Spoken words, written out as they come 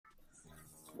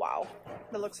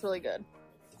That looks really good.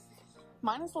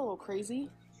 Mine is a little crazy.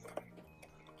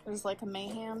 There's like a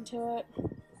mayhem to it.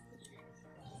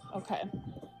 Okay.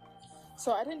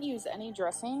 So I didn't use any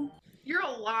dressing. You're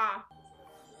a lie.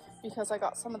 Because I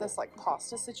got some of this like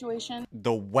pasta situation.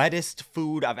 The wettest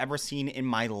food I've ever seen in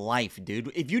my life,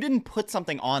 dude. If you didn't put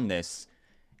something on this,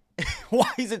 why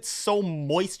is it so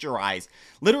moisturized?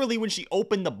 Literally, when she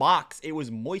opened the box, it was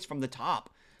moist from the top.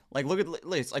 Like, look at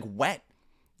it's like wet.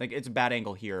 Like, it's a bad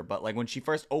angle here, but like when she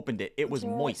first opened it, it was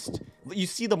moist. You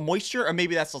see the moisture, or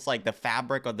maybe that's just like the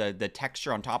fabric or the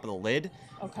texture on top of the lid.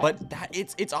 Okay. But that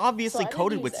it's obviously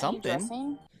coated with something.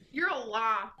 Dressing You're a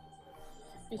lie.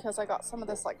 because I got some of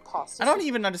this like pasta. I don't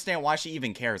even understand why she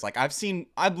even cares. Like,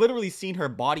 I've literally seen her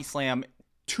body slam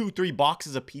 2-3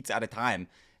 boxes of pizza at a time.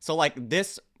 So like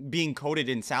this being coated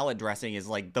in salad dressing is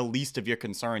like the least of your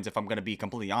concerns, if I'm gonna be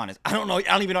completely honest. I don't know. I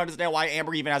don't even understand why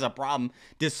Amber even has a problem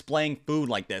displaying food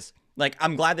like this. Like,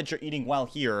 I'm glad that you're eating well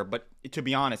here, but to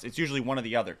be honest, it's usually one or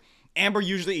the other. Amber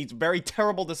usually eats very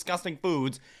terrible, disgusting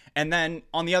foods, and then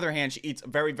on the other hand, she eats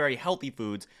very, very healthy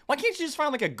foods. Why can't you just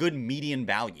find like a good median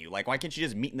value? Like, why can't you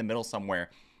just meet in the middle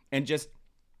somewhere and just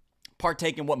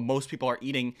partake in what most people are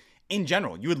eating in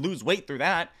general? You would lose weight through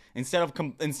that instead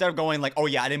of going like, oh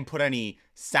yeah, I didn't put any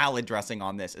salad dressing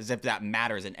on this, as if that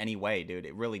matters in any way, dude.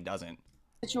 It really doesn't.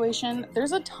 Situation.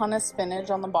 There's a ton of spinach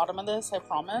on the bottom of this, I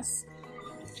promise.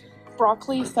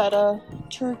 Broccoli, feta,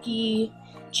 turkey,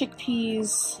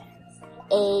 chickpeas,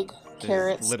 egg,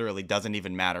 carrots. It literally doesn't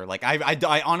even matter. Like,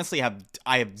 I honestly have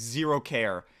zero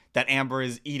care that Amber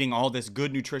is eating all this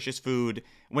good, nutritious food,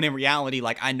 when in reality,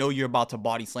 like, I know you're about to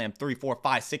body slam 3, 4,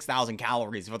 5, 6,000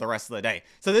 calories for the rest of the day.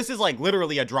 So this is like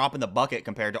literally a drop in the bucket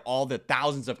compared to all the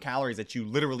thousands of calories that you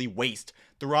literally waste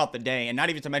throughout the day. And not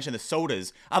even to mention the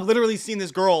sodas. I've literally seen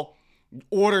this girl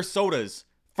order sodas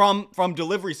from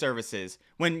delivery services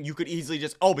when you could easily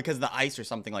just, because of the ice or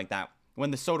something like that.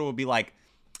 When the soda would be like,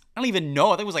 I don't even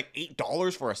know. I think it was like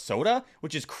 $8 for a soda,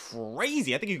 which is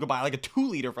crazy. I think you could buy like a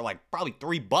 2-liter for like probably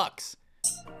 $3.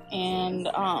 And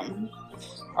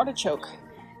artichoke.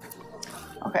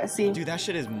 Okay, see. Dude, that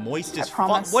shit is moist as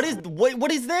fuck. What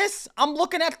is this? I'm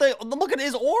looking at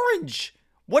his orange.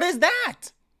 What is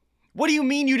that? What do you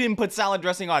mean you didn't put salad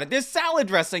dressing on it? There's salad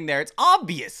dressing there. It's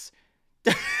obvious.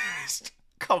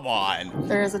 Come on.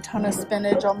 There is a ton of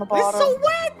spinach on the bottom. It's so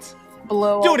wet.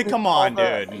 Below, dude, come on,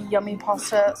 dude. Yummy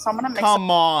pasta. So I'm gonna mix.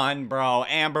 Come on, bro,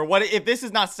 Amber. What if this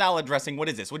is not salad dressing? What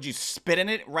is this? Would you spit in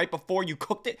it right before you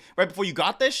cooked it? Right before you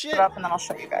got this shit? It up and then I'll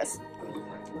show you guys.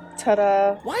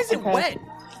 Ta-da! Why is it wet?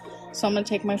 So I'm gonna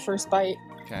take my first bite.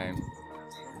 Okay.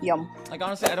 Yum. Like,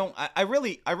 honestly, I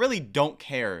really don't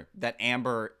care that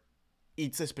Amber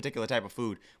eats this particular type of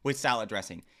food with salad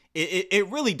dressing. It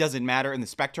really doesn't matter in the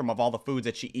spectrum of all the foods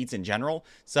that she eats in general.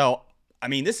 So, I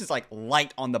mean, this is like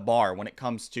light on the bar when it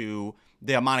comes to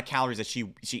the amount of calories that she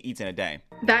eats in a day.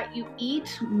 That you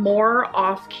eat more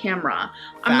off camera.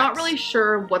 Facts. I'm not really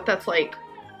sure what that's like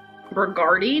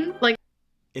regarding. Like,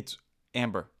 it's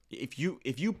Amber. If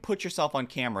you put yourself on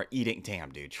camera eating,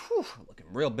 damn, dude, whew, looking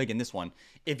real big in this one.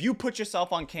 If you put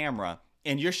yourself on camera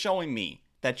and you're showing me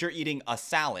that you're eating a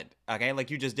salad, okay,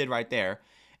 like you just did right there,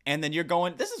 and then you're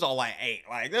going, this is all I ate.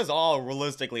 Like, this is all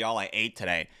realistically all I ate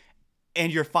today.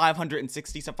 And you're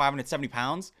 570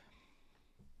 pounds,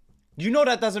 you know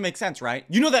that doesn't make sense, right?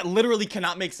 You know that literally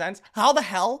cannot make sense. How the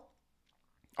hell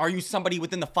are you somebody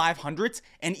within the 500s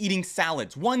and eating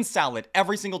salads? One salad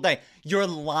every single day. You're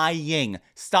lying.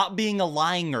 Stop being a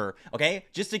liar, okay?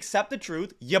 Just accept the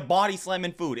truth. You're body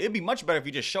slamming food. It'd be much better if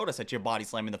you just showed us that you're body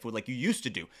slamming the food like you used to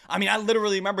do. I mean, I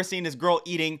literally remember seeing this girl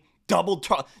eating double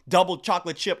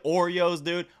chocolate chip Oreos,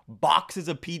 dude. Boxes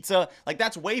of pizza. Like,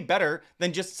 that's way better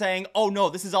than just saying, oh no,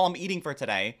 this is all I'm eating for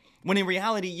today. When in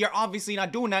reality, you're obviously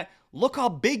not doing that. Look how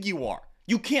big you are.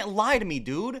 You can't lie to me,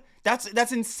 dude.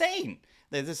 That's insane.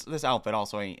 This outfit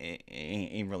also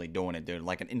ain't really doing it, dude.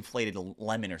 Like an inflated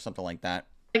lemon or something like that.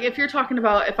 Like, if you're talking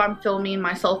about if I'm filming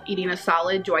myself eating a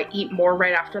salad, do I eat more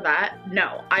right after that?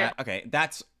 No. Okay,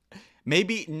 that's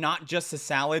maybe not just the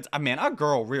salads. I mean, our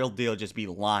girl real deal just be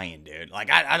lying, dude.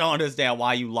 Like, I don't understand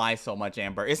why you lie so much,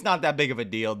 Amber. It's not that big of a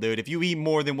deal, dude. If you eat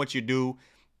more than what you do,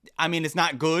 I mean, it's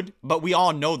not good, but we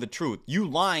all know the truth. You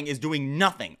lying is doing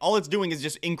nothing. All it's doing is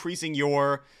just decreasing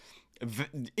your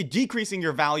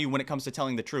value when it comes to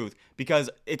telling the truth, because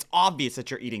it's obvious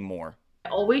that you're eating more. I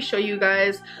always show you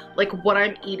guys like what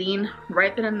I'm eating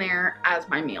right then and there as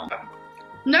my meal.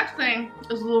 Next thing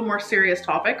is a little more serious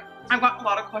topic. I've got a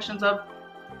lot of questions of,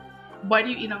 why do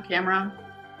you eat on camera?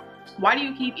 Why do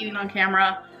you keep eating on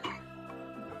camera?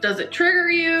 Does it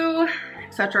trigger you?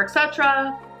 Etc.,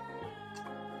 etc.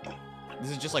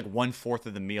 this is just like 1/4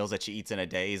 of the meals that she eats in a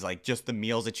day is like just the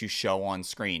meals that you show on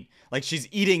screen. Like she's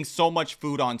eating so much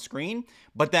food on screen,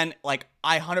 but then like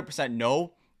I 100%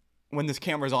 know when this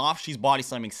camera's off, she's body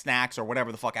slamming snacks or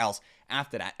whatever the fuck else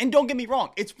after that. And don't get me wrong,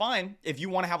 it's fine if you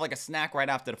want to have like a snack right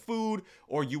after the food,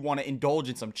 or you want to indulge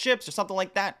in some chips or something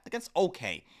like that. Like, that's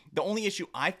okay. The only issue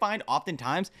I find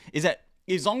oftentimes is that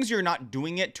as long as you're not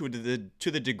doing it to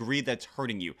the degree that's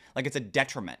hurting you, like it's a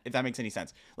detriment, if that makes any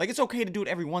sense. Like, it's okay to do it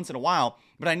every once in a while,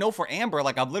 but I know for Amber,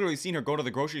 like I've literally seen her go to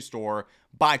the grocery store,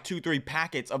 buy 2-3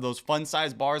 packets of those fun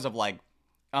size bars of like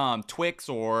Twix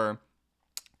or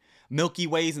Milky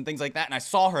Ways and things like that, and I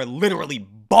saw her literally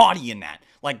bodying that,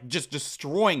 like just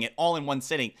destroying it all in one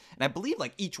sitting. And I believe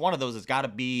like each one of those has got to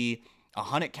be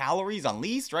 100 calories at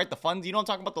least, right? The fun, you don't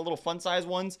talk about the little fun size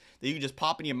ones that you just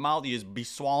pop in your mouth, you just be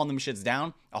swallowing them shits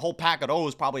down. A whole pack of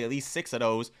those, probably at least 6 of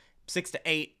those, 6 to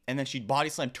 8, and then she'd body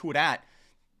slam 2 of that.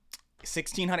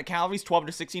 1,600 calories, 12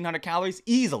 to 1,600 calories,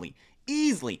 easily.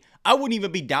 I wouldn't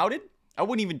even be doubted. I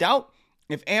wouldn't even doubt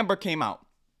if Amber came out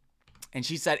and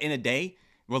she said in a day,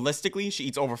 realistically, she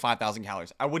eats over 5,000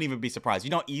 calories. I wouldn't even be surprised.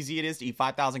 You know how easy it is to eat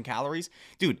 5,000 calories?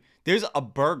 Dude, there's a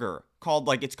burger called,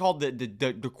 like, it's called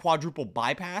the quadruple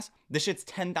bypass. This shit's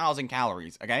 10,000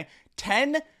 calories, okay?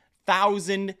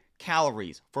 10,000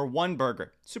 calories for one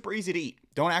burger. Super easy to eat.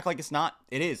 Don't act like it's not.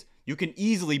 It is. You can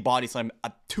easily body slam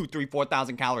 2, 3,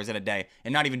 4,000 calories in a day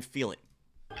and not even feel it.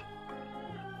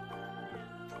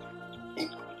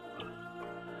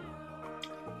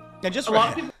 Now,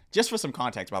 just for some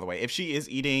context, by the way, if she is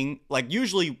eating, like,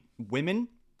 usually women,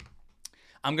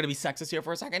 I'm going to be sexist here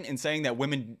for a second in saying that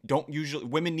women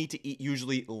need to eat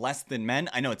usually less than men.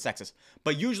 I know it's sexist,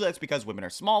 but usually that's because women are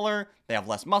smaller, they have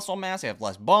less muscle mass, they have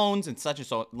less bones and such, and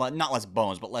so, not less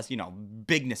bones, but less,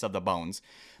 bigness of the bones,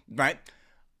 right?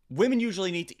 Women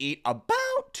usually need to eat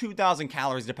about 2,000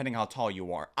 calories depending how tall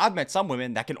you are. I've met some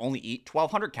women that can only eat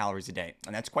 1,200 calories a day,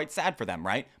 and that's quite sad for them,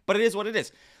 right? But it is what it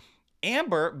is.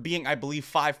 Amber, being, I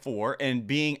believe, 5'4", and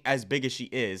being as big as she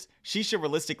is, she should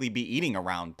realistically be eating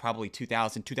around probably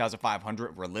 2,000,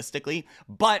 2,500 realistically.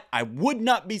 But I would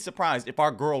not be surprised if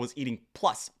our girl was eating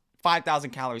plus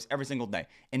 5,000 calories every single day.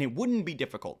 And it wouldn't be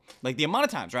difficult. Like, the amount of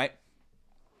times, right?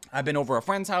 I've been over a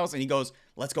friend's house and he goes,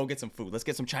 let's go get some food. Let's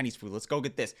get some Chinese food. Let's go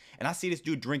get this. And I see this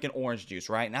dude drinking orange juice,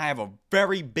 right? And I have a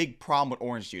very big problem with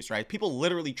orange juice, right? People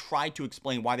literally try to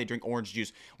explain why they drink orange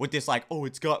juice with this like, oh,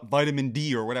 it's got vitamin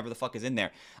D or whatever the fuck is in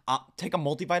there. Take a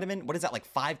multivitamin. What is that, like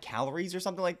 5 calories or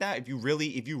something like that? If you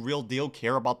real deal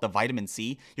care about the vitamin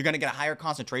C, you're going to get a higher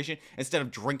concentration instead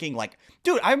of drinking like,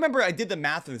 dude, I remember I did the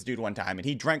math with this dude one time and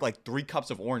he drank like 3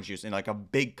 cups of orange juice in like a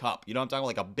big cup. You know what I'm talking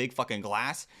about? Like a big fucking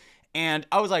glass. And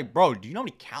I was like, bro, do you know how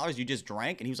many calories you just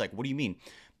drank? And he was like, what do you mean?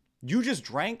 You just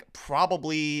drank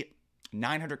probably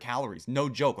 900 calories. No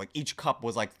joke. Like each cup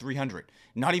was like 300.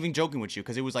 Not even joking with you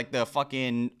because it was like the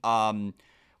fucking,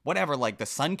 whatever, like the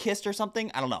Sun-Kissed or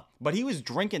something. I don't know. But he was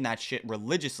drinking that shit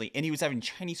religiously and he was having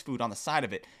Chinese food on the side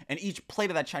of it. And each plate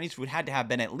of that Chinese food had to have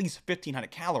been at least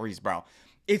 1,500 calories, bro.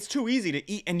 It's too easy to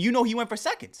eat. And he went for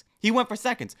seconds.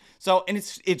 So, and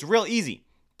it's real easy.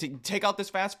 To take out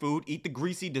this fast food, eat the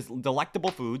greasy,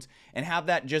 delectable foods, and have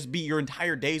that just be your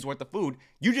entire day's worth of food.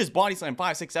 You just body slam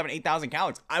 5, 6, 7, 8,000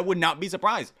 calories. I would not be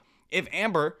surprised if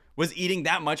Amber was eating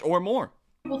that much or more.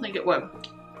 People think it would.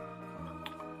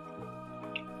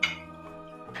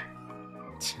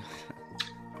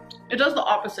 It does the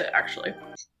opposite, actually.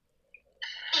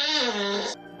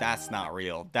 That's not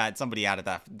real. Somebody added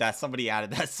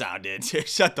that sound in.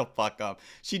 Shut the fuck up.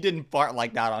 She didn't fart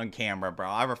like that on camera, bro.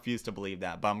 I refuse to believe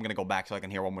that, but I'm gonna go back so I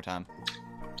can hear one more time.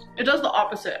 It does the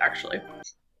opposite, actually.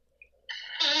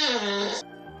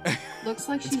 Looks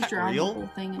like she's drowned the whole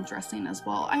thing in dressing as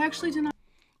well. I actually did not.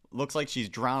 Looks like she's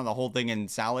drowned the whole thing in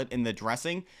salad in the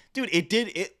dressing. Dude,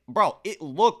 bro, it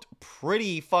looked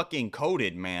pretty fucking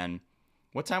coated, man.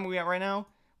 What time are we at right now?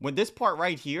 With this part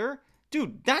right here,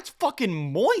 dude, that's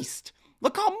fucking moist.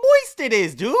 Look how moist it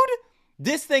is, dude.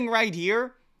 This thing right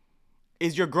here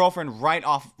is your girlfriend right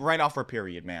off her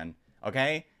period, man.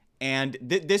 Okay? And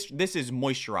this is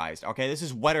moisturized, okay? This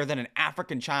is wetter than an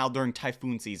African child during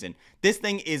typhoon season. This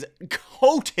thing is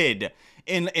coated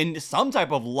in some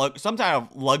type of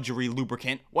luxury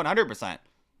lubricant, 100%.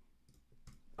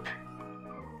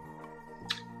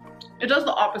 It does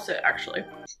the opposite, actually.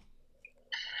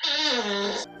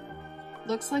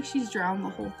 Looks like she's drowned the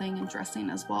whole thing in dressing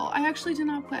as well. I actually did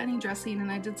not put any dressing,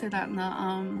 and I did say that in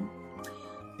the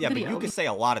yeah, video. but you can say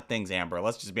a lot of things, Amber.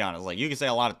 Let's just be honest. Like, you can say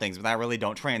a lot of things, but that really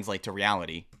don't translate to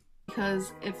reality.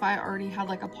 Because if I already had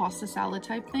like a pasta salad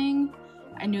type thing,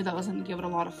 I knew that was going to give it a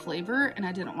lot of flavor, and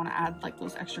I didn't want to add like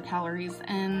those extra calories.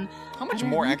 And how much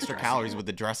more extra calories would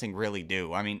the dressing really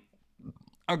do? I mean,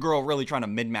 a girl really trying to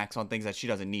min-max on things that she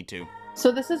doesn't need to.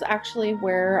 So this is actually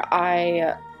where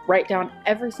I write down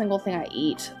every single thing I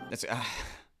eat.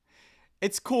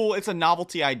 It's cool. It's a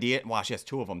novelty idea. Wow, she has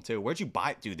 2 of them too. Where'd you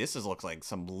buy it, dude? This looks like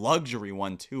some luxury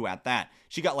one too at that.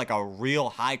 She got like a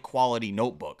real high quality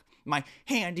notebook. My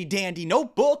handy dandy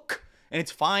notebook. And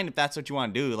it's fine if that's what you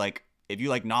want to do. Like, if you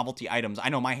like novelty items, I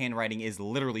know my handwriting is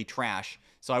literally trash.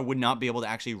 So I would not be able to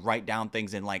actually write down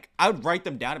things and like, I would write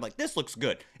them down and be like, this looks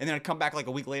good. And then I'd come back like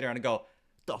a week later and I'd go,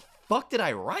 the fuck did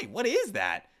I write? What is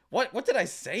that? What did I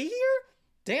say here?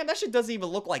 Damn, that shit doesn't even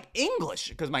look like English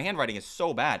because my handwriting is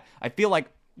so bad. I feel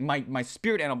like my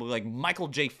spirit animal will be like Michael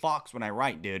J. Fox when I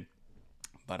write, dude.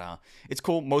 But it's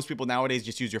cool. Most people nowadays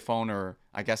just use your phone, or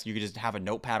I guess you could just have a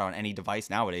notepad on any device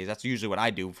nowadays. That's usually what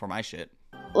I do for my shit.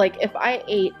 Like if I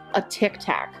ate a Tic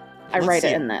Tac, I write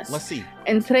it in this. Let's see.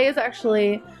 And today is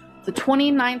actually the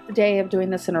 29th day of doing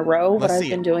this in a row. What I've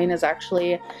been doing is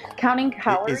actually counting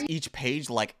calories. Is each page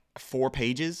like 4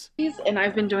 pages? And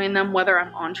I've been doing them whether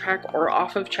I'm on track or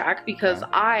off of track because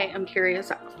I am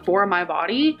curious for my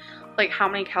body, like how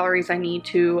many calories I need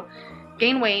to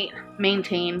gain weight,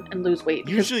 maintain, and lose weight.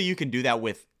 Usually you can do that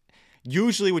with,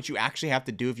 usually what you actually have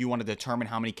to do if you want to determine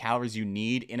how many calories you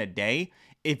need in a day,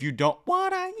 if you don't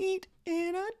what I eat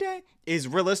in a day, is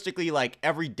realistically like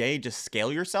every day just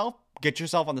scale yourself, get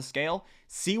yourself on the scale,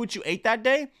 see what you ate that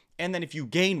day, and then if you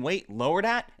gain weight, lower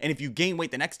that. And if you gain weight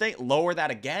the next day, lower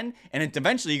that again. And it's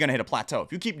eventually you're going to hit a plateau.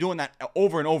 If you keep doing that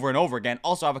over and over and over again,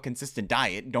 also have a consistent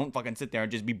diet. Don't fucking sit there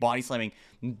and just be body slamming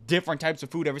different types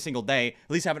of food every single day. At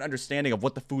least have an understanding of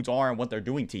what the foods are and what they're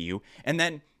doing to you. And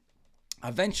then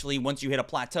eventually, once you hit a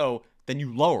plateau, then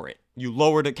you lower it. You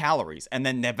lower the calories. And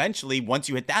then eventually, once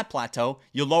you hit that plateau,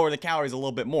 you lower the calories a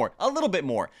little bit more. A little bit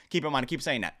more. Keep in mind, I keep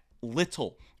saying that.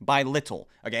 Little by little,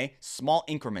 okay? Small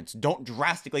increments. Don't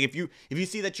drastically, if you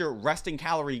see that your resting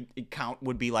calorie count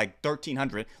would be like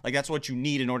 1,300, like that's what you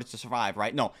need in order to survive,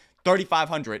 right? No,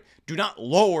 3,500. Do not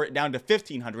lower it down to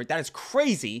 1,500. That is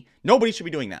crazy. Nobody should be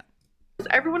doing that.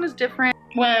 Everyone is different.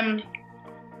 When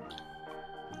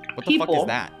what the fuck is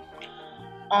that?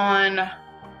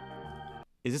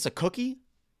 Is this a cookie?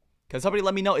 Can somebody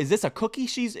let me know? Is this a cookie?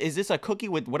 Is this a cookie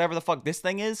with whatever the fuck this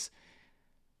thing is?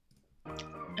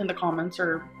 In the comments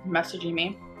or messaging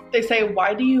me, they say,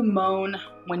 why do you moan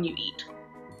when you eat?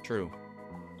 True.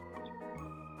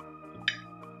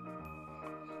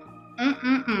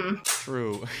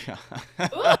 True.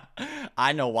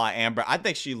 I know why, Amber. I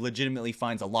think she legitimately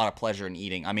finds a lot of pleasure in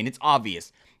eating. I mean, it's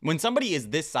obvious. When somebody is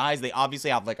this size, they obviously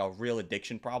have like a real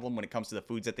addiction problem when it comes to the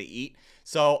foods that they eat.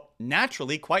 So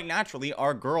naturally, quite naturally,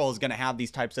 our girl is going to have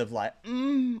these types of like,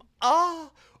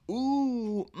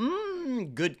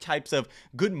 good types of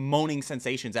good moaning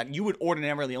sensations that you would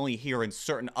ordinarily only hear in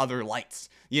certain other lights,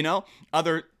 you know,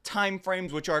 other time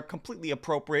frames which are completely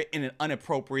appropriate in an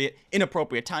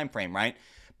inappropriate time frame, right?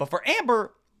 But for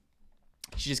Amber,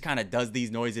 she just kind of does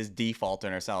these noises default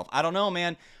in herself. I don't know,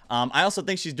 man. I also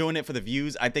think she's doing it for the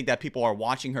views. I think that people are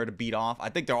watching her to beat off. I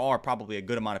think there are probably a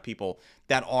good amount of people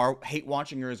that are hate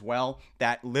watching her as well,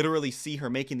 that literally see her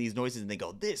making these noises and they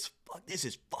go, this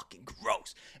is fucking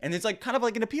gross. And it's like kind of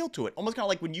like an appeal to it. Almost kind of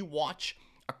like when you watch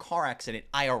a car accident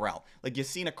IRL. Like you've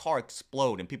seen a car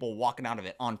explode and people walking out of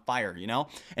it on fire, you know?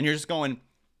 And you're just going,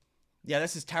 yeah,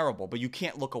 this is terrible, but you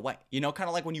can't look away. You know, kind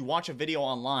of like when you watch a video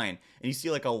online and you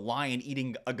see like a lion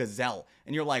eating a gazelle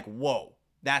and you're like, whoa,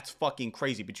 that's fucking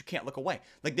crazy, but you can't look away.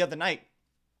 Like the other night,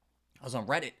 I was on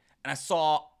Reddit and I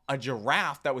saw a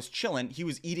giraffe that was chilling. He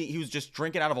was just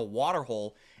drinking out of a water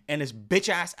hole, and this bitch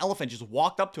ass elephant just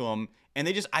walked up to him, and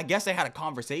I guess they had a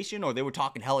conversation or they were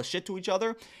talking hella shit to each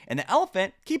other. And the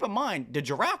elephant, keep in mind, the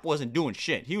giraffe wasn't doing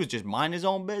shit. He was just minding his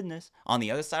own business on the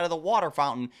other side of the water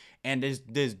fountain, and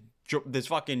this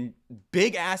fucking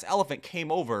big ass elephant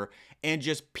came over and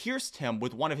just pierced him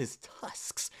with one of his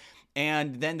tusks.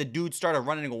 And then the dude started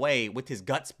running away with his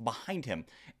guts behind him.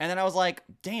 And then I was like,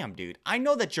 damn, dude, I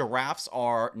know that giraffes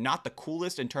are not the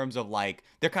coolest in terms of like,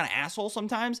 they're kind of assholes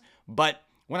sometimes. But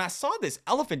when I saw this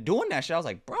elephant doing that shit, I was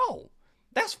like, bro,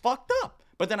 that's fucked up.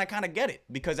 But then I kind of get it,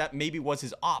 because that maybe was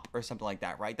his op or something like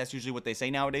that, right? That's usually what they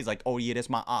say nowadays. Like, oh yeah, that's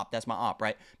my op,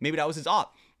 right? Maybe that was his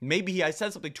op. Maybe I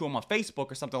said something to him on Facebook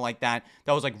or something like that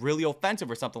that was like really offensive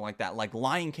or something like that, like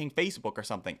Lion King Facebook or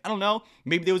something. I don't know.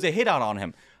 Maybe there was a hit out on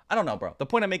him. I don't know, bro. The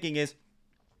point I'm making is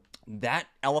that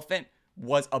elephant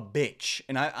was a bitch.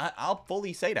 And I'll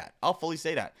fully say that. I'll fully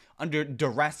say that. Under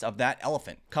duress of that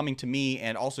elephant coming to me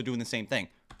and also doing the same thing.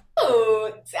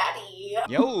 Oh, daddy.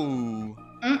 Yo. Ooh.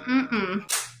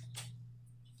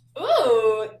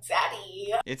 Ooh,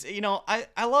 daddy. It's, you know,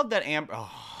 I love that Amber.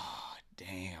 Oh,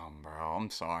 damn, bro. I'm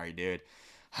sorry, dude.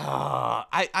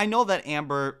 I know that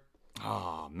Amber.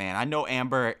 Oh, man. I know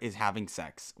Amber is having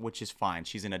sex, which is fine.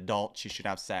 She's an adult. She should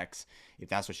have sex if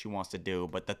that's what she wants to do.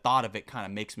 But the thought of it kind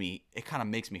of makes me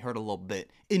hurt a little bit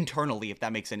internally, if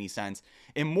that makes any sense.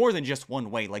 In more than just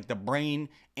one way. Like the brain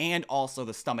and also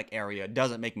the stomach area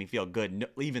doesn't make me feel good,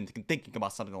 even thinking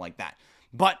about something like that.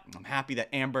 But I'm happy that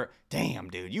Amber, damn,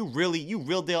 dude, you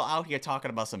real deal out here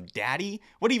talking about some daddy?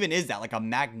 What even is that? Like a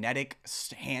magnetic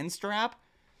hand strap?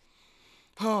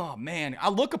 Oh, man. I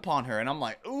look upon her and I'm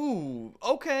like, ooh,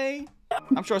 okay.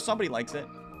 I'm sure somebody likes it.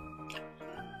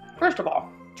 First of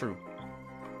all, True.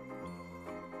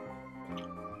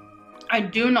 I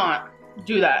do not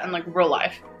do that in like real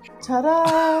life.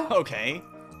 Ta-da! Okay.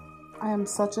 I am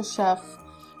such a chef.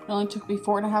 It only took me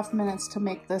 4.5 minutes to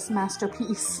make this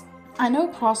masterpiece. I know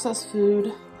processed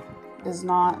food is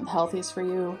not the healthiest for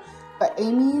you, but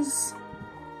Amy's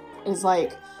is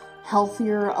like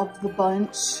healthier of the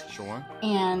bunch. Sure.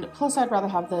 And plus I'd rather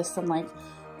have this than like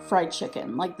fried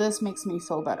chicken. Like this makes me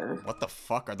feel better. What the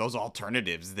fuck are those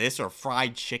alternatives? This or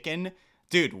fried chicken?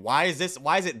 Dude, why is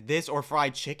it this or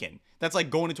fried chicken? That's like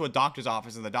going into a doctor's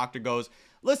office and the doctor goes,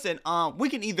 listen, we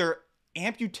can either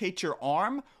amputate your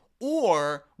arm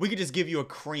or we could just give you a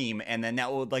cream and then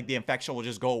that will, like, the infection will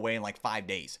just go away in like 5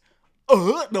 days.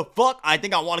 The fuck? I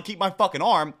think I want to keep my fucking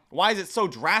arm. Why is it so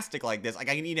drastic like this? Like,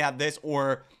 I can either have this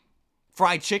or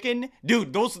fried chicken?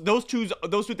 Dude, those two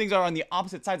things are on the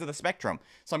opposite sides of the spectrum.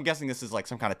 So I'm guessing this is like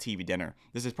some kind of TV dinner.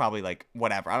 This is probably like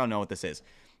whatever. I don't know what this is.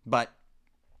 But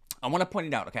I want to point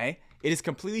it out, okay? It is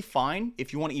completely fine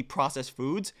if you want to eat processed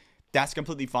foods. That's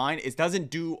completely fine. It doesn't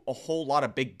do a whole lot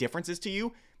of big differences to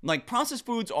you. Like, processed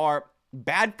foods are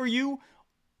bad for you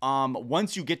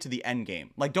once you get to the end game.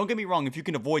 Like, don't get me wrong, if you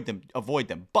can avoid them, avoid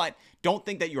them. But don't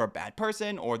think that you're a bad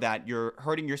person or that you're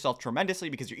hurting yourself tremendously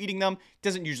because you're eating them. It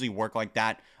doesn't usually work like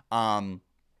that.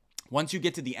 Once you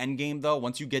get to the end game, though,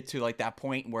 once you get to like that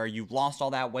point where you've lost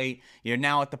all that weight, you're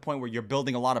now at the point where you're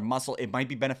building a lot of muscle, it might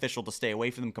be beneficial to stay away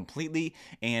from them completely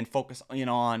and focus, you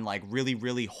know, on like really,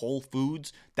 really whole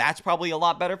foods. That's probably a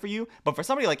lot better for you. But for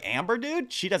somebody like Amber,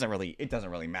 dude, it doesn't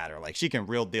really matter. Like, she can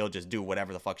real deal just do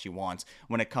whatever the fuck she wants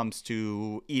when it comes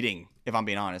to eating, if I'm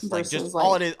being honest. Like, just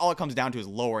all it comes down to is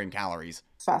lowering calories.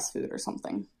 Fast food or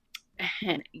something.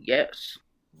 Yes.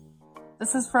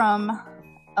 This is from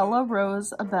Ella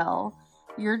Rose Abel.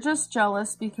 You're just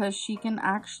jealous because she can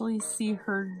actually see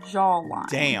her jawline.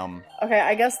 Damn. Okay,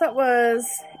 I guess that was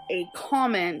a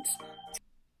comment.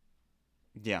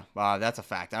 Yeah, that's a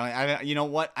fact. You know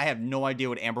what? I have no idea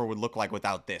what Amber would look like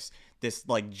without this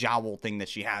like jowl thing that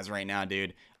she has right now,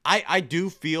 dude. I do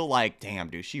feel like, damn,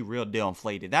 dude, she real deal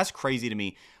inflated. That's crazy to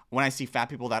me. When I see fat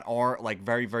people that are like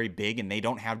very, very big and they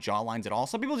don't have jawlines at all.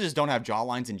 Some people just don't have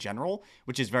jawlines in general,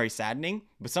 which is very saddening.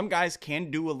 But some guys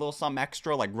can do a little something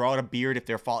extra, like grow out a beard if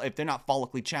they're not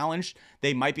follically challenged.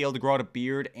 They might be able to grow out a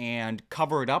beard and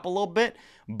cover it up a little bit.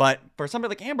 But for somebody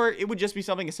like Amber, it would just be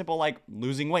something as simple like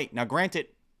losing weight. Now, granted,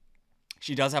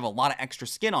 she does have a lot of extra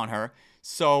skin on her,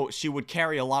 so she would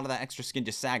carry a lot of that extra skin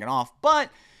just sagging off. But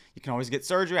you can always get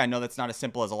surgery. I know that's not as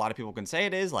simple as a lot of people can say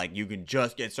it is. Like, you can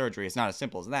just get surgery. It's not as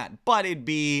simple as that. But it'd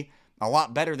be a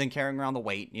lot better than carrying around the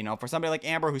weight. You know, for somebody like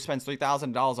Amber who spends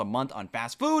 $3,000 a month on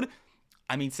fast food,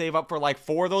 I mean, save up for like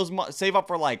 4 of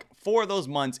those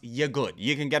months, you're good.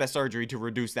 You can get a surgery to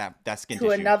reduce that skin tissue.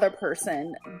 To another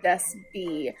person, Des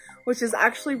B, which is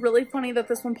actually really funny that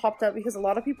this one popped up because a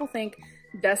lot of people think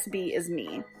Des B is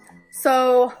me.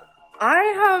 So I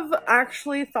have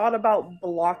actually thought about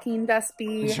blocking Des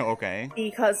B. Okay.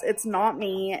 Because it's not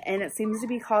me and it seems to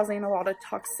be causing a lot of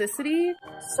toxicity.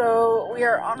 So we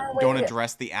are on our way. Don't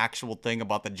address the actual thing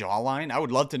about the jawline. I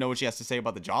would love to know what she has to say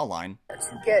about the jawline.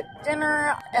 To get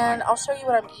dinner, and I'll show you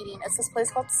what I'm eating. It's this place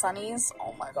called Sunny's.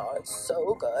 Oh my god, it's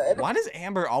so good. Why does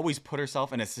Amber always put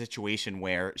herself in a situation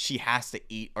where she has to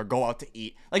eat or go out to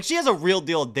eat? Like, she has a real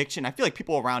deal addiction. I feel like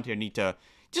people around here need to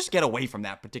just get away from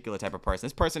that particular type of person.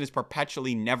 This person is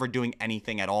perpetually never doing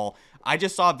anything at all. I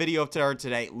just saw a video of her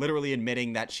today literally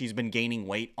admitting that she's been gaining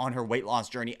weight on her weight loss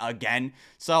journey again.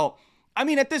 So, I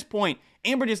mean, at this point,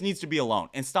 Amber just needs to be alone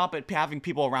and stop at having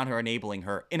people around her enabling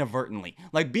her inadvertently.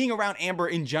 Like, being around Amber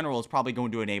in general is probably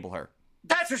going to enable her.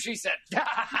 That's what she said.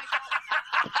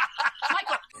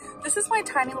 This is my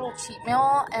tiny little cheat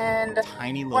meal, and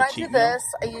when I do this,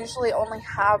 I usually only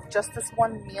have just this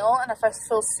one meal, and if I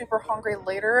feel super hungry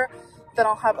later, then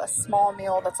I'll have a small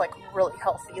meal that's like really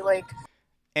healthy. Like,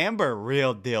 Amber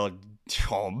real deal,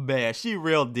 oh man, she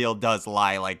real deal does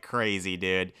lie like crazy,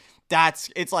 dude.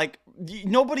 it's like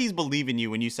nobody's believing you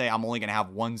when you say I'm only gonna have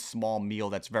one small meal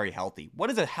that's very healthy. What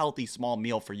is a healthy small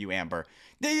meal for you, Amber?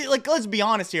 Like, let's be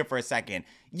honest here for a second.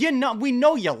 We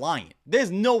know you're lying.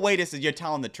 There's no way you're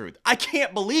telling the truth. I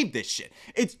can't believe this shit.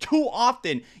 It's too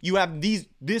often you have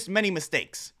this many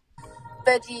mistakes.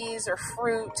 Veggies or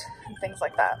fruit and things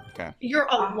like that. Okay. You're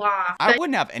a lie. I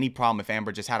wouldn't have any problem if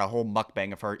Amber just had a whole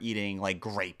mukbang of her eating like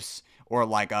grapes. Or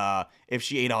like if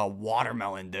she ate a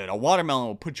watermelon, dude. A watermelon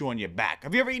will put you on your back.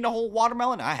 Have you ever eaten a whole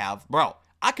watermelon? I have. Bro,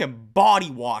 I can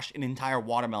body wash an entire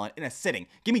watermelon in a sitting.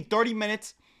 Give me 30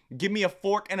 minutes. Give me a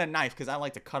fork and a knife because I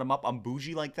like to cut them up. I'm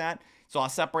bougie like that. So I'll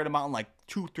separate them out in like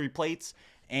 2-3 plates.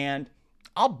 And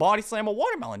I'll body slam a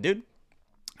watermelon, dude.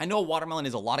 I know a watermelon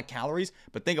is a lot of calories,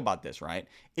 but think about this, right?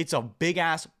 It's a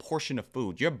big-ass portion of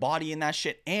food. You're bodying that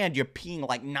shit, and you're peeing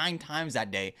like 9 times that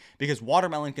day because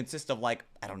watermelon consists of like,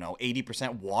 I don't know,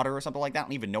 80% water or something like that. I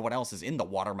don't even know what else is in the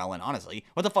watermelon, honestly.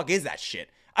 What the fuck is that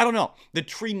shit? I don't know. The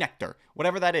tree nectar,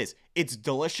 whatever that is. It's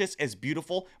delicious, it's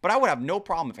beautiful, but I would have no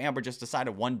problem if Amber just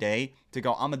decided one day to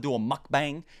go, I'm gonna do a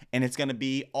mukbang, and it's gonna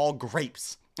be all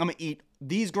grapes. I'm gonna eat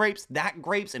these grapes, that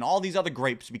grapes, and all these other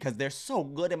grapes because they're so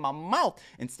good in my mouth.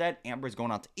 Instead, Amber's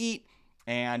going out to eat,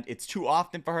 and it's too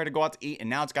often for her to go out to eat, and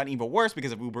now it's gotten even worse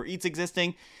because of Uber Eats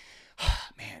existing.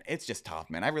 Man, it's just tough,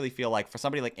 man. I really feel like for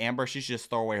somebody like Amber, she should just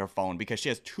throw away her phone because she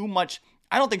has too much.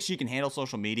 I don't think she can handle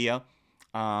social media.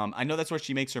 I know that's where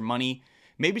she makes her money.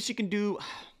 Maybe she can do...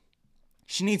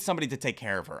 She needs somebody to take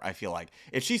care of her, I feel like.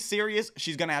 If she's serious,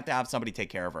 she's gonna have to have somebody take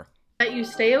care of her. That you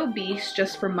stay obese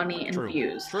just for money and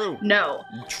views. True. No.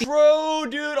 True,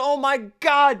 dude. Oh my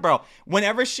God, bro.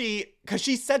 Whenever because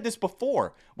she said this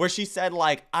before, where she said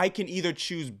like, I can either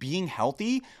choose being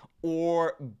healthy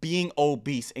or being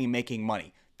obese and making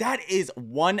money. That is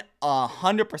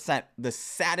 100% the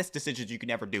saddest decisions you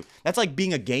can ever do. That's like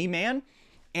being a gay man.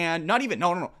 And not even,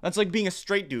 no. That's like being a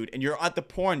straight dude and you're at the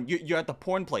you're at the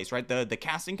porn place, right? The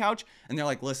casting couch. And they're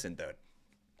like, listen, dude.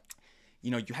 You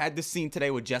know, you had this scene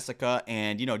today with Jessica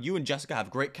and, you know, you and Jessica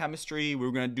have great chemistry. We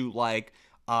were going to do like,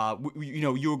 you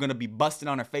know, you were going to be busting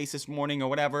on her face this morning or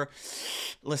whatever.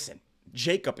 Listen,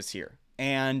 Jacob is here.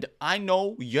 And I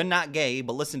know you're not gay,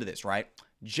 but listen to this, right?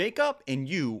 Jacob and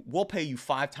you will pay you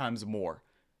 5 times more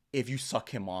if you suck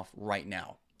him off right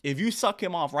now. If you suck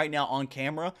him off right now on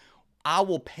camera, I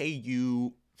will pay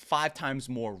you 5 times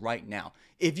more right now.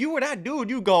 If you were that dude,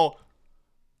 you go...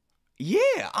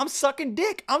 Yeah, I'm sucking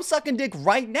dick. I'm sucking dick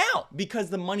right now because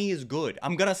the money is good.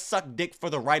 I'm going to suck dick for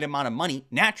the right amount of money.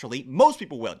 Naturally, most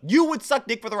people will. You would suck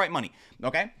dick for the right money.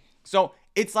 Okay? So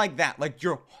it's like that. Like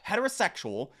you're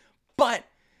heterosexual, but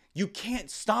you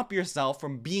can't stop yourself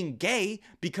from being gay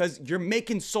because you're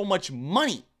making so much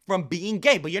money from being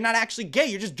gay, but you're not actually gay.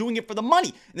 You're just doing it for the money.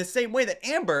 In the same way that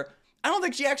Amber... I don't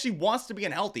think she actually wants to be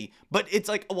unhealthy, but it's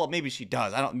like, well, maybe she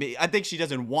does. I think she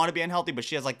doesn't want to be unhealthy, but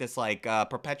she has like this like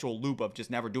perpetual loop of just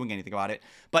never doing anything about it.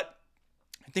 But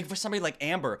I think for somebody like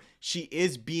Amber, she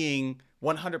is being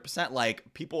 100%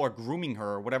 like people are grooming her,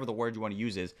 or whatever the word you want to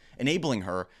use is, enabling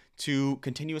her to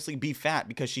continuously be fat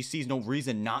because she sees no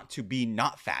reason not to be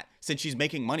not fat since she's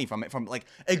making money from it, from like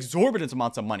exorbitant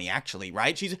amounts of money actually,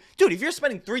 right? Dude, if you're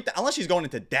spending unless she's going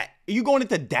into debt. Are you going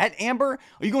into debt, Amber?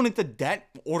 Are you going into debt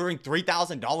ordering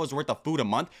 $3,000 worth of food a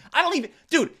month?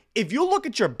 Dude, if you look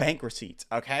at your bank receipts,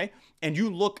 okay? And you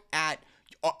look at,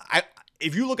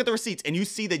 if you look at the receipts and you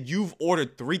see that you've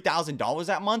ordered $3,000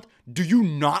 that month, do you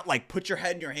not like put your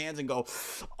head in your hands and go,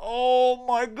 oh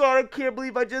my God, I can't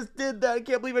believe I just did that. I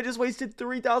can't believe I just wasted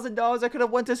 $3,000. I could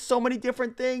have went to so many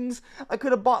different things. I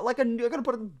could have bought I could have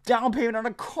put a down payment on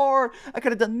a car. I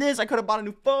could have done this. I could have bought a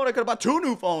new phone. I could have bought 2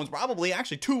 new phones, probably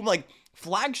actually 2 like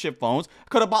flagship phones. I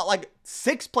could have bought like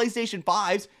 6 PlayStation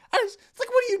 5s. It's like,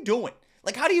 what are you doing?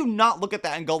 Like, how do you not look at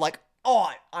that and go like,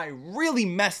 oh, I really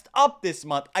messed up this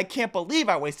month. I can't believe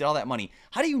I wasted all that money.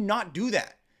 How do you not do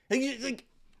that? Like,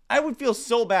 I would feel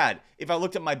so bad if I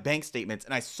looked at my bank statements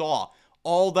and I saw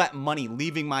all that money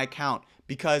leaving my account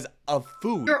because of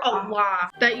food. You're a lie.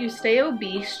 That you stay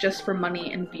obese just for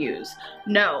money and views.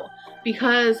 No,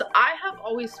 because I have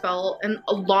always felt, and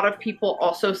a lot of people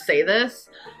also say this,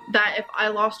 that if I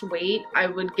lost weight, I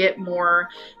would get more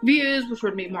views, which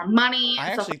would make more money. I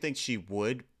actually think she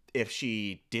would, if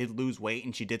she did lose weight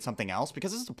and she did something else,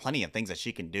 because there's plenty of things that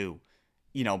she can do,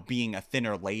 you know, being a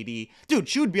thinner lady. Dude,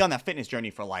 she would be on that fitness journey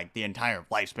for like the entire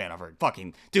lifespan of her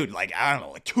fucking, dude, like, I don't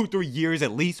know, like 2-3 years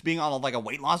at least being on like a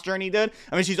weight loss journey, dude.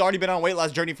 I mean, she's already been on a weight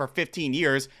loss journey for 15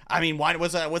 years. I mean,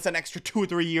 what's an extra 2 or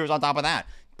 3 years on top of that?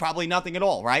 Probably nothing at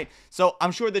all, right? So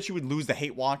I'm sure that she would lose the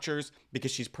hate watchers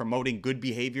because she's promoting good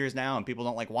behaviors now and people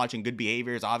don't like watching good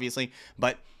behaviors, obviously.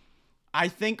 But I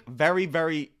think very,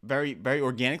 very, very, very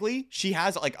organically, she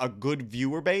has like a good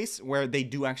viewer base where they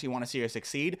do actually want to see her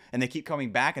succeed, and they keep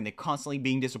coming back and they're constantly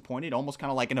being disappointed, almost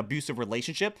kind of like an abusive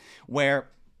relationship where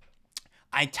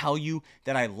I tell you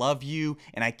that I love you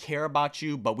and I care about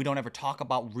you, but we don't ever talk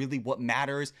about really what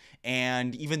matters.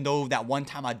 And even though that one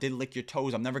time I did lick your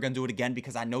toes, I'm never going to do it again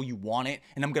because I know you want it.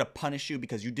 And I'm going to punish you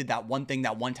because you did that one thing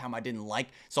that one time I didn't like.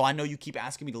 So I know you keep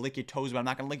asking me to lick your toes, but I'm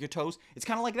not going to lick your toes. It's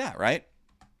kind of like that, right?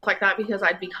 Like that because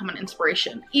I'd become an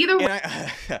inspiration. Either way.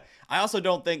 And I also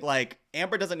don't think, like,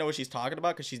 Amber doesn't know what she's talking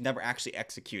about because she's never actually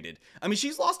executed. I mean,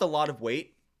 she's lost a lot of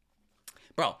weight.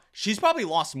 Bro, she's probably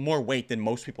lost more weight than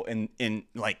most people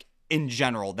in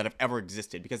general that have ever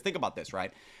existed. Because think about this,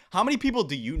 right? How many people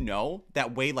do you know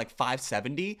that weigh like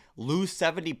 570, lose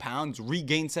 70 pounds,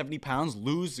 regain 70 pounds,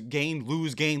 lose, gain,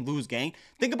 lose, gain, lose, gain?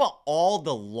 Think about all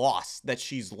the loss that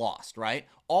she's lost, right?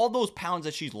 All those pounds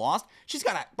that she's lost, she's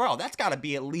got to, bro, that's got to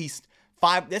be at least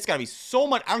that's got to be so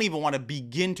much. I don't even want to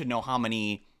begin to know how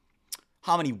many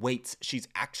weights she's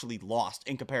actually lost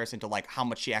in comparison to like how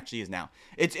much she actually is now.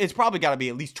 It's probably got to be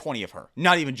at least 20 of her.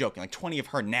 Not even joking, like 20 of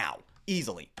her now,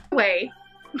 easily. Way,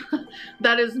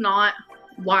 that is not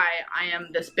why I am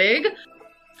this big.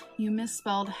 You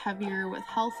misspelled heavier with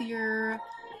healthier.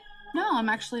 No, I'm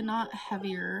actually not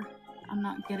heavier. I'm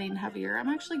not getting heavier. I'm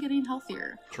actually getting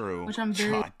healthier. True. Which I'm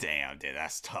very... God damn, dude,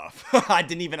 that's tough. I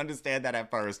didn't even understand that at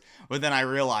first. But then I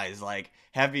realized, like,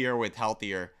 heavier with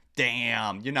healthier.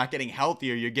 Damn, you're not getting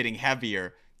healthier, you're getting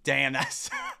heavier. Damn,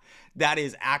 that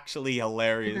is actually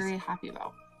hilarious. I'm very happy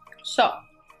about. So,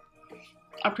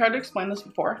 I've tried to explain this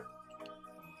before.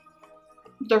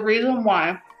 The reason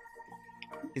why...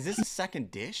 Is this a second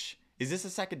dish? Is this a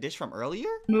second dish from earlier?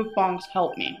 mukbangs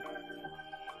help me.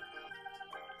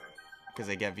 Because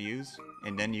they get views,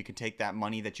 and then you can take that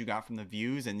money that you got from the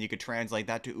views and you could translate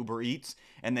that to Uber Eats,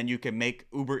 and then you can make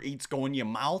Uber Eats go in your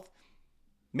mouth.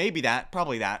 Maybe that,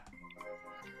 probably that.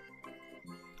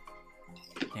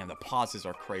 Damn, the pauses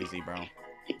are crazy, bro.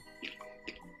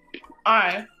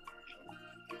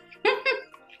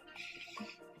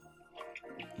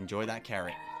 Enjoy that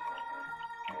carrot.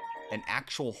 An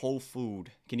actual whole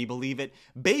food. Can you believe it?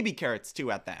 Baby carrots too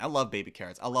at that. I love baby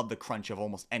carrots. I love the crunch of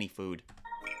almost any food.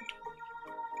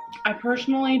 I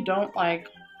personally don't like,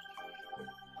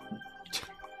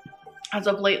 as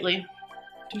of lately,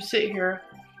 to sit here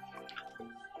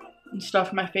and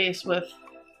stuff my face with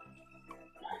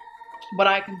what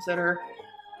I consider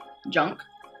junk.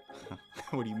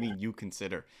 What do you mean you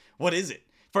consider? What is it?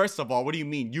 First of all, what do you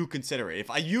mean you consider it?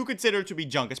 If you consider it to be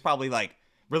junk, it's probably like,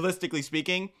 realistically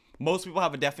speaking, most people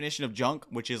have a definition of junk,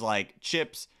 which is like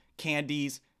chips,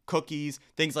 candies, cookies,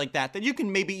 things like that you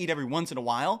can maybe eat every once in a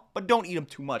while, but don't eat them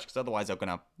too much because otherwise they're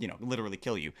gonna, literally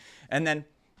kill you. And then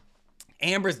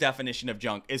Amber's definition of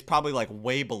junk is probably like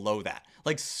way below that.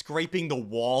 Like scraping the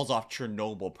walls off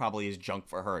Chernobyl probably is junk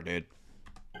for her, dude.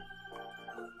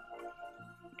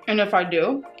 And if I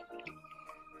do,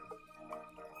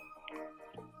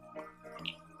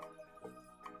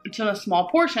 it's in a small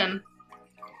portion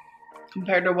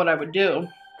compared to what I would do.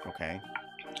 Okay.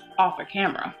 Off a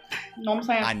camera. You know what I'm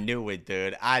saying? I knew it,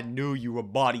 dude. I knew you were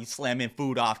body slamming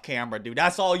food off camera, dude.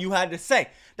 That's all you had to say.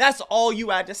 That's all you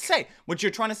had to say. What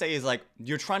you're trying to say is like,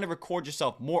 you're trying to record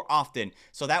yourself more often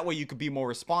so that way you could be more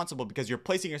responsible because you're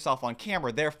placing yourself on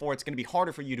camera. Therefore, it's going to be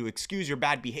harder for you to excuse your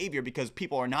bad behavior because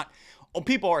people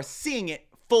are seeing it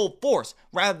full force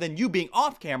rather than you being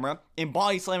off camera and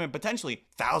body slamming potentially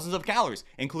thousands of calories,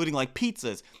 including like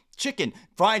pizzas, chicken,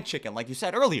 fried chicken, like you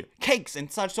said earlier, cakes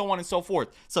and such, so on and so forth.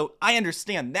 So I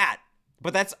understand that,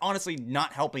 but that's honestly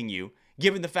not helping you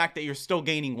given the fact that you're still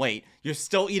gaining weight, you're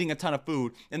still eating a ton of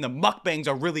food, and the mukbangs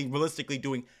are really realistically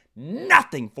doing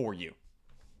nothing for you.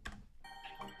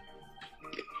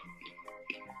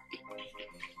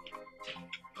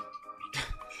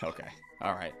 Okay,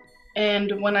 all right.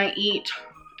 And when I eat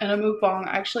in a mukbang,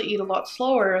 I actually eat a lot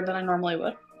slower than I normally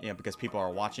would. Yeah, because people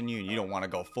are watching you and you don't want to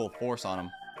go full force on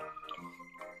them.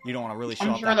 You don't want to really show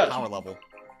I'm off sure that power level.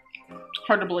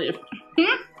 Hard to believe.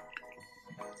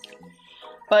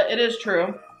 But it is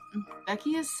true.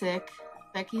 Becky is sick.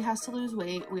 Becky has to lose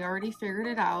weight. We already figured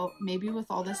it out. Maybe with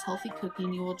all this healthy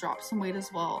cooking, you will drop some weight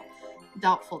as well.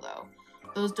 Doubtful though.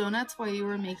 Those donuts while you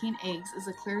were making eggs is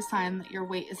a clear sign that your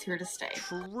weight is here to stay.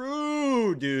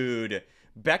 True, dude.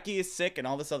 Becky is sick and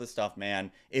all this other stuff,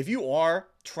 man. If you are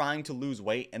trying to lose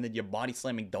weight and then you're body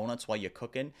slamming donuts while you're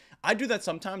cooking, I do that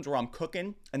sometimes where I'm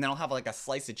cooking and then I'll have like a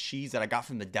slice of cheese that I got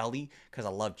from the deli because I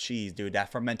love cheese, dude.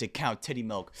 That fermented cow titty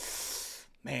milk.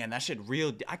 Man, that shit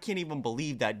real. I can't even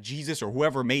believe that Jesus or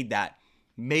whoever made that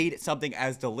made something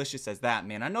as delicious as that,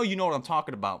 man. I know you know what I'm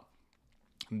talking about.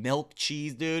 milk,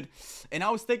 cheese, dude. And I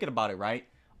was thinking about it, right?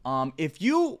 If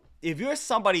you're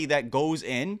somebody that goes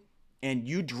in and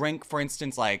you drink, for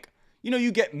instance, like, you know,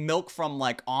 you get milk from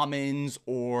like almonds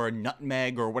or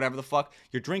nutmeg or whatever the fuck,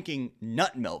 you're drinking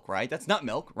nut milk, right? That's nut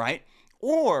milk, right?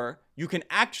 Or you can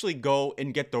actually go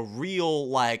and get the real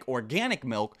like organic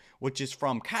milk, which is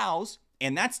from cows,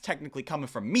 and that's technically coming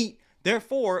from meat.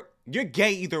 Therefore, you're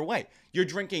gay either way. You're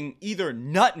drinking either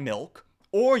nut milk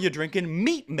or you're drinking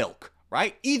meat milk,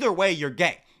 right? Either way, you're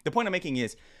gay. The point I'm making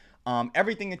is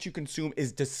everything that you consume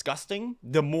is disgusting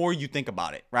the more you think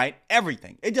about it, right?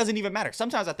 Everything. It doesn't even matter.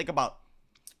 Sometimes I think about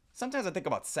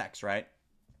sex, right?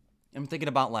 I'm thinking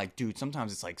about like, dude,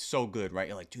 sometimes it's like so good, right?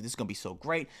 You're like, dude, this is gonna be so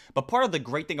great. But part of the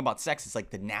great thing about sex is like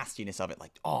the nastiness of it.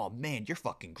 Like, oh man, you're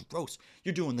fucking gross.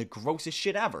 You're doing the grossest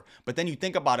shit ever. But then you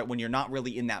think about it when you're not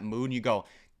really in that mood and you go,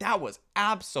 that was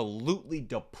absolutely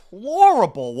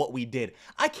deplorable what we did.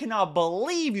 I cannot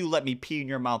believe you let me pee in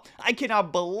your mouth. I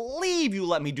cannot believe you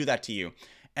let me do that to you.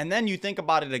 And then you think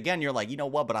about it again, you're like, you know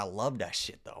what, but I love that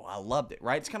shit though. I loved it,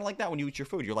 right? It's kind of like that when you eat your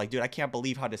food. You're like, dude, I can't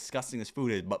believe how disgusting this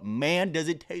food is, but man, does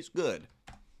it taste good.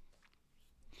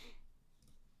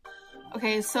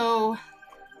 Okay, so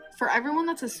for everyone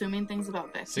that's assuming things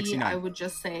about Becky, 69. I would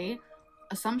just say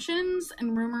assumptions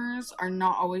and rumors are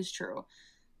not always true.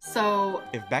 So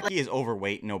If Becky is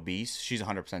overweight and obese, she's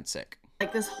 100% sick.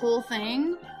 like this whole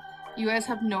thing, you guys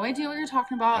have no idea what you're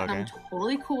talking about, Okay. and I'm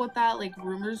totally cool with that. Like,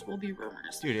 rumors will be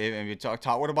rumors. Dude, if you talk,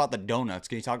 what about the donuts?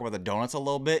 Can you talk about the donuts a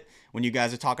little bit? When you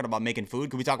guys are talking about making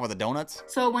food, can we talk about the donuts?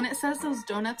 So when it says those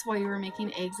donuts while you were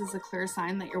making eggs is a clear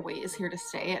sign that your weight is here to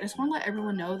stay, I just want to let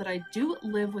everyone know that I do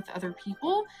live with other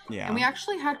people. Yeah. And we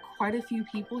actually had quite a few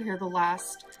people here the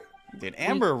last... Dude,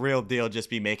 Amber, real deal, just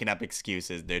be making up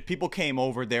excuses, dude. People came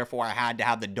over, therefore I had to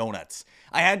have the donuts.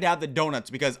 I had to have the donuts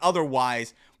because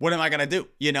otherwise, what am I going to do?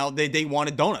 You know, they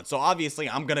wanted donuts. So obviously,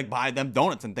 I'm going to buy them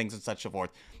donuts and things and such and forth.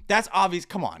 That's obvious.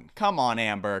 Come on,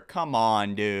 Amber. Come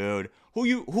on, dude. Who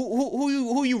you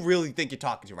really think you're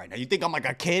talking to right now? You think I'm like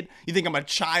a kid? You think I'm a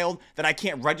child that I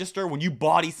can't register when you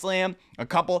body slam a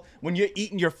couple? When you're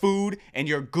eating your food and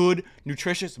your good,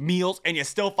 nutritious meals and you're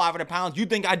still 500 pounds, you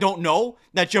think I don't know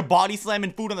that you're body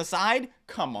slamming food on the side?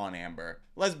 Come on, Amber.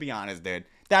 Let's be honest, dude.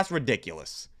 That's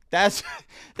ridiculous. That's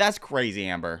crazy,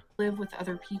 Amber. Live with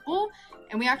other people,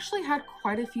 and we actually had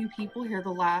quite a few people here the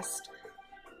last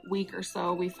week or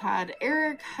so. We've had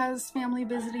Eric has family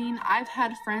visiting. I've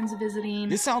had friends visiting.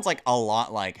 This sounds like a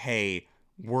lot like, hey,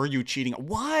 were you cheating?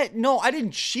 What? No, I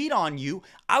didn't cheat on you.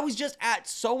 I was just at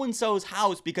so-and-so's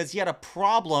house because he had a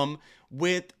problem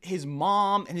with his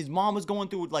mom, and his mom was going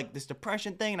through like this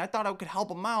depression thing, and I thought I could help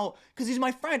him out because he's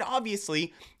my friend,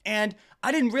 obviously. And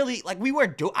I didn't really, like,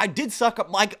 I did suck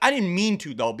up, like, I didn't mean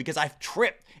to though, because I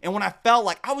tripped. And when I fell,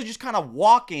 like, I was just kind of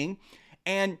walking,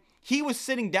 and he was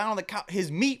sitting down on the couch.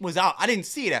 His meat was out. I didn't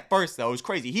see it at first, though. It was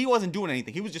crazy. He wasn't doing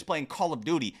anything. He was just playing Call of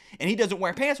Duty. And he doesn't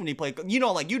wear pants when he plays. You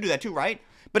know, like, you do that too, right?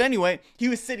 But anyway, he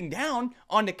was sitting down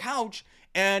on the couch,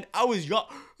 and I was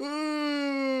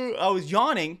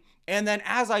yawning. And then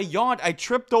as I yawned, I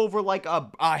tripped over, like,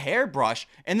 a hairbrush.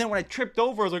 And then when I tripped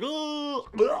over, I was like,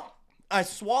 ugh. I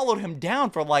swallowed him down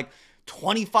for, like,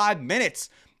 25 minutes.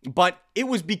 But it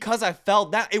was because I fell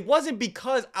down. It wasn't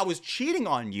because I was cheating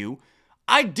on you.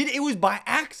 It was by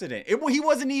accident. He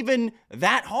wasn't even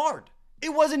that hard.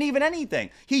 It wasn't even anything.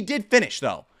 He did finish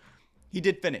though. He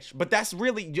did finish. But that's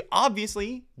really,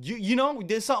 obviously, you know,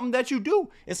 there's something that you do.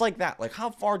 It's like that. Like, how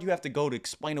far do you have to go to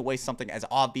explain away something as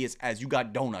obvious as you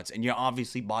got donuts and you're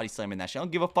obviously body slamming that shit? I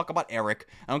don't give a fuck about Eric.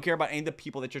 I don't care about any of the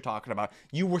people that you're talking about.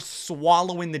 You were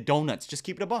swallowing the donuts. Just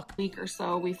keep it a buck. Week or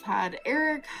so, we've had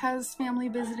Eric has family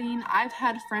visiting. I've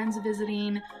had friends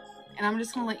visiting. And I'm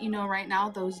just gonna let you know right now,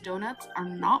 those donuts are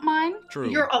not mine. True.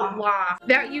 You're a lie.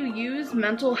 That you use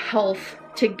mental health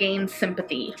to gain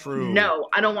sympathy. True. No,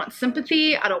 I don't want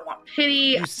sympathy. I don't want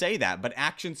pity. You say that, but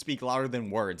actions speak louder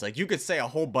than words. Like, you could say a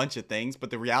whole bunch of things, but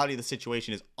the reality of the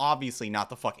situation is obviously not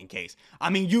the fucking case. I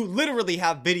mean, you literally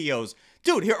have videos.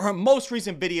 Dude, her most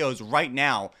recent videos right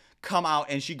now come out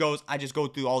and she goes, I just go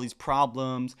through all these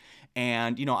problems.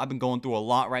 And, you know, I've been going through a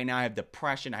lot right now. I have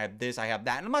depression. I have this. I have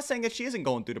that. And I'm not saying that she isn't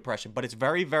going through depression, but it's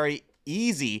very, very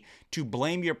easy to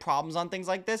blame your problems on things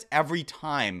like this every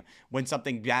time when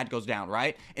something bad goes down,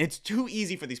 right? And it's too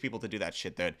easy for these people to do that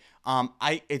shit, dude.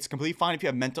 It's completely fine if you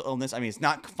have mental illness. I mean, it's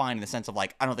not fine in the sense of,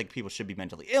 like, I don't think people should be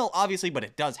mentally ill, obviously, but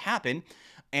it does happen.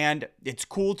 And it's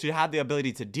cool to have the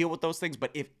ability to deal with those things.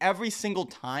 But if every single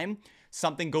time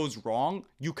something goes wrong,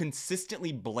 you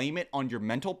consistently blame it on your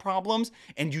mental problems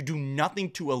and you do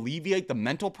nothing to alleviate the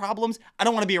mental problems, I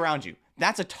don't want to be around you.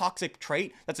 That's a toxic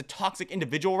trait. That's a toxic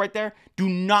individual right there. Do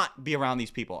not be around these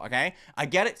people, okay? I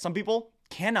get it. Some people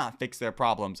cannot fix their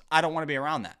problems. I don't want to be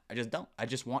around that. I just don't. I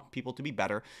just want people to be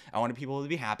better. I want people to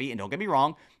be happy. And don't get me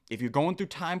wrong, if you're going through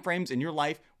time frames in your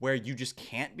life where you just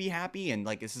can't be happy and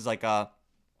like this is like a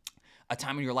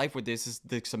time in your life where this is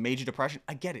some major depression,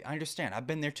 I get it. I understand. I've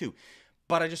been there too.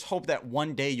 But I just hope that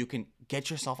one day you can get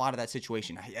yourself out of that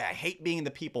situation. I hate being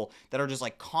the people that are just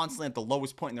like constantly at the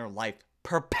lowest point in their life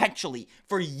perpetually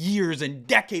for years and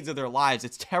decades of their lives.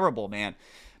 It's terrible, man.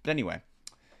 But anyway,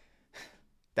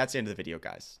 that's the end of the video,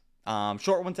 guys.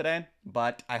 Short one today,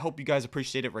 but I hope you guys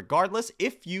appreciate it regardless.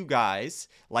 If you guys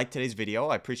like today's video,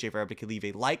 I appreciate if everybody could leave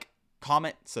a like,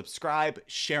 comment, subscribe,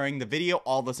 sharing the video.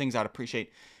 All those things I'd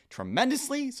appreciate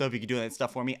tremendously. So if you could do that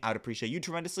stuff for me, I would appreciate you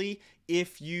tremendously.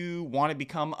 If you want to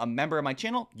become a member of my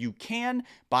channel, you can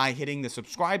by hitting the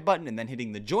subscribe button and then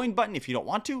hitting the join button. If you don't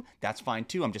want to, that's fine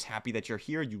too. I'm just happy that you're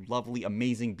here, you lovely,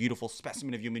 amazing, beautiful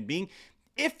specimen of human being.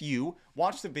 If you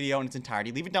watch the video in its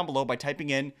entirety, leave it down below by typing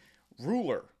in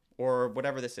ruler or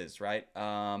whatever this is, right?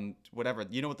 Whatever.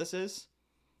 You know what this is?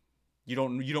 You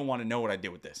don't want to know what I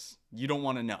did with this. You don't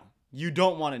want to know. You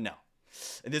don't want to know.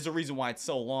 And there's a reason why it's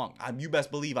so long. You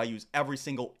best believe I use every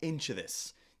single inch of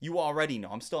this. You already know.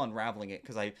 I'm still unraveling it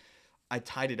because I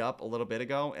tied it up a little bit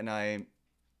ago and I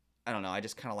don't know. I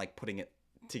just kind of like putting it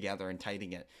together and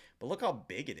tightening it. But look how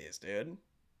big it is, dude.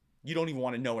 You don't even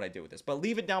want to know what I did with this. But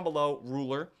leave it down below,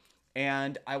 ruler,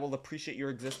 and I will appreciate your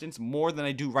existence more than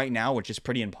I do right now, which is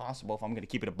pretty impossible if I'm going to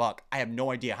keep it a buck. I have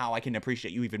no idea how I can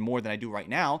appreciate you even more than I do right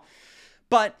now.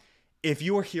 But if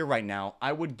you are here right now,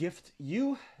 I would gift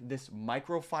you this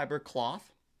microfiber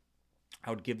cloth.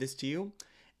 I would give this to you,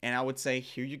 and I would say,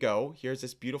 here you go. Here's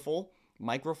this beautiful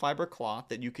microfiber cloth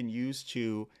that you can use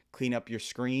to clean up your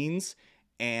screens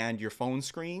and your phone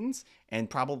screens, and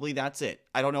probably that's it.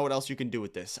 I don't know what else you can do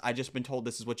with this. I just been told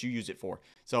this is what you use it for.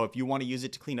 So if you want to use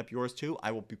it to clean up yours too,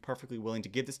 I will be perfectly willing to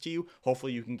give this to you.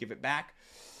 Hopefully you can give it back,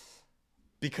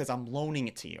 because I'm loaning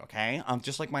it to you, okay?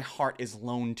 Just like my heart is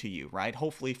loaned to you, right?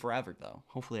 Hopefully forever, though.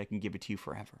 Hopefully I can give it to you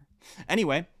forever.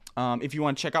 Anyway, if you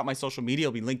want to check out my social media,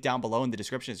 it'll be linked down below in the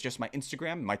description. It's just my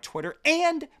Instagram, my Twitter,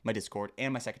 and my Discord,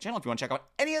 and my second channel. If you want to check out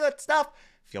any of that stuff,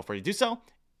 feel free to do so.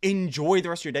 Enjoy the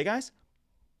rest of your day, guys.